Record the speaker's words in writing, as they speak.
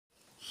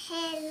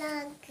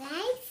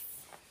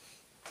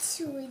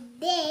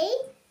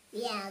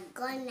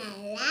gonna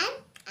learn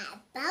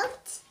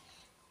about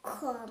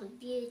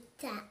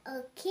computer,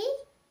 okay?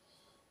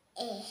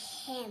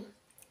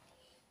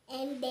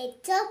 And the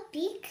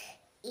topic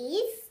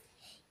is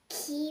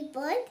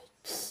keyboard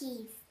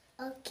keys,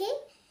 okay?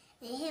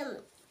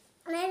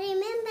 Na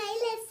remember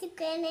ile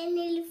siku yana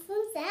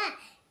nilifunza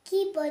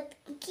keyboard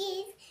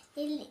keys,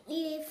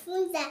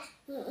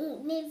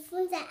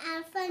 nilifunza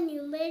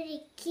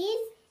alphanumeric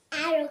keys,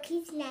 arrow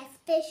keys na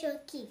special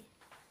keys.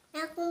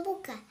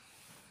 Nakumbuka?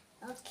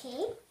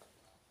 Okay.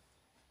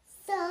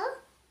 So,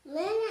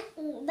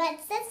 but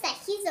sasa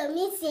hizo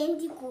mimi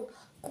siendi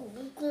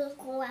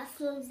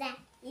kuwafunza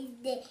is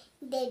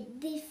the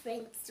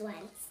different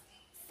ones.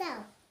 So,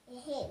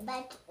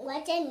 but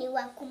wacha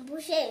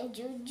niwakumbushe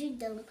juu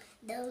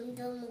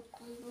ndo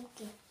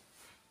mkumbuke.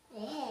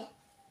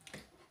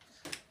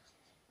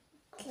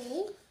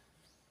 Okay.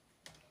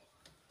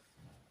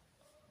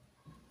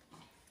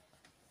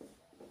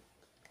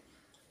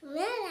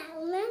 Umeona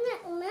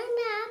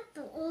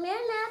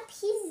hapo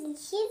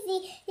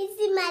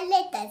hizi ma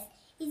letters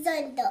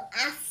hizo ndo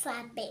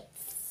alphabet.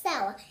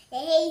 Sawa?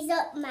 Hizo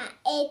ma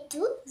A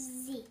to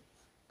Z.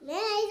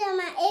 Umeona hizo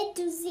ma A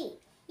to Z?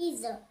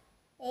 Hizo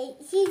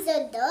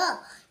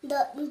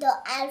ndo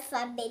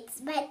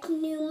alphabets, but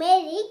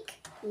numeric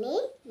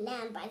ni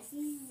numbers.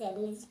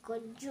 Hizi ziko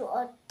juu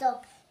on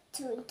top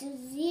to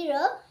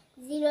 0,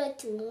 0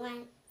 to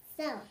 1.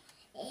 Sawa?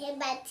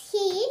 But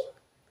hii,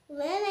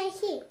 umeona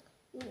hii?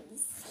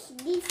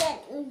 This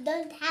one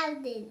don't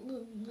have the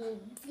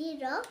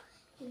 0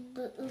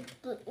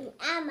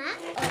 ama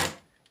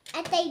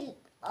hata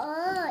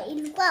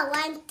ilikuwa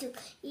 1 2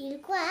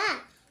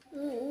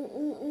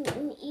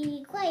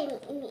 ilikuwa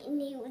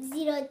ni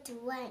 0 to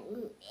 1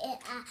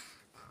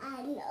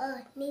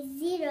 ni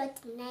 0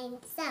 to 9.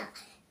 Sawa?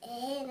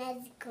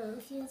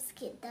 Naziconfuse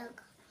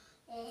kidogo.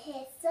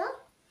 So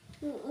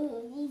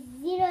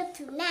 0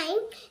 to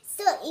 9.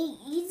 So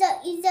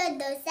hizo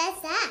ndo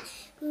sasa,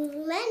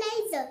 maana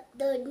hizo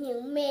ndo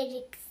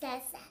numeric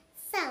sasa.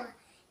 Sawa?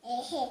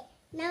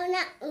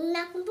 Na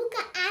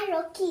unakumbuka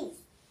arrow keys?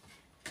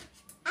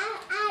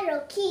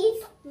 Arrow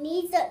keys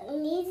ni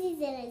hizi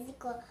zenye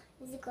ziko 1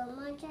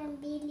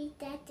 2 3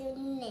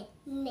 4.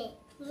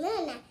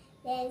 Umeona?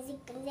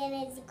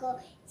 Zenye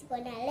ziko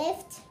na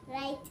left,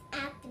 right,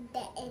 up,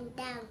 and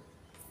down.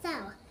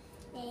 Sawa?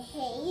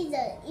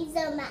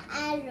 Hizo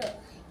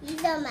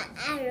ma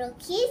arrow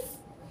keys.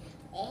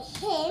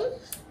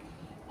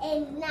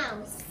 And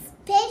now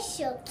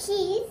special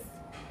keys.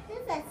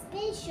 Sasa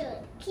special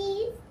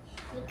keys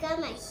ni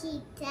kama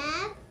hii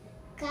tab,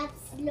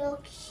 caps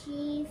lock,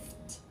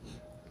 shift,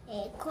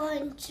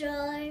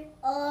 control,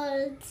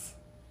 alt.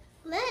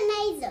 Maana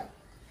hizo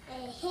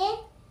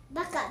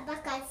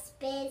baka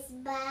space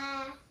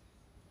bar.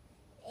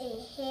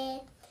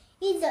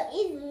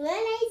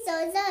 Maana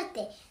hizo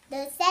zote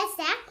ndo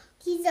sasa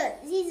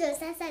hizo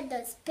sasa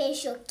ndo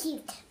special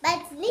keys,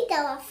 but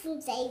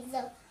nitawafunza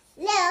hizo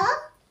leo.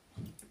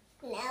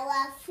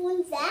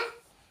 Nawafunza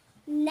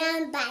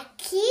number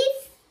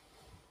keys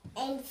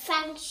and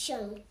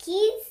function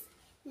keys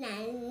na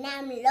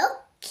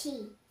Numlock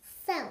key.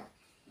 Sawa?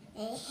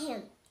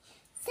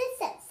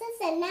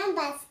 Sasa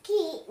number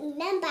keys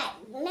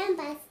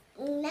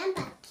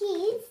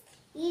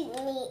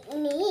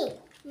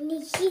ni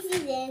hizi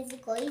zenye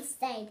ziko hii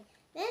side.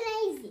 Naona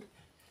hizi?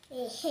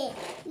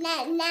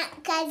 Na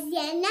kazi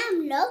ya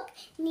Numlock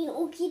ni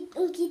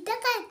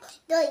ukitaka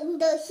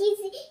ndo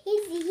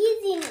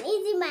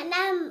hizi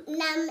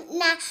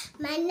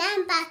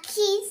manamba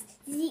keys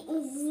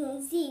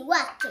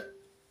ziwake.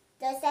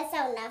 Ndo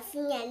sasa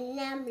unafinya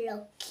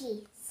Numlock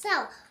key.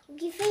 So,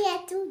 ukifinya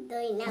tu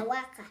ndo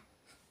inawaka.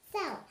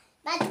 Sawa?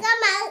 But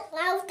kama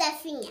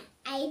hautafinya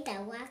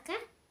haitawaka.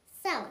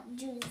 Sawa?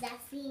 Juu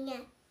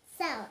zafinya.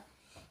 Sawa?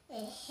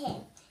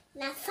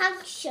 Na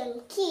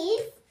function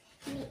keys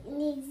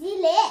ni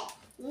zile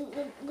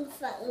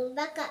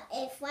mpaka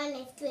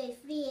F1, F2,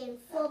 F3,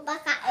 F4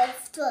 mpaka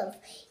F12.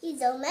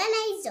 Hizo maana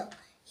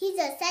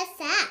hizo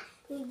sasa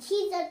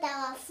hizo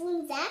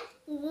tawafunza.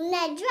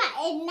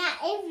 Unajua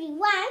na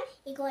everyone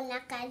iko na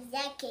kazi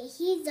yake.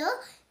 Hizo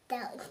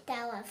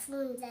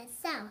tawafunza.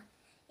 Sawa?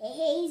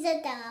 Hizo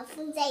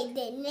tawafunza in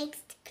the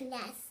next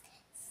class.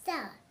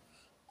 Sawa?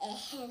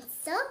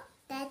 So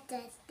that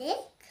was the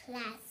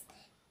class.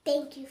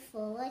 Thank you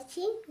for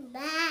watching.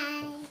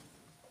 Bye.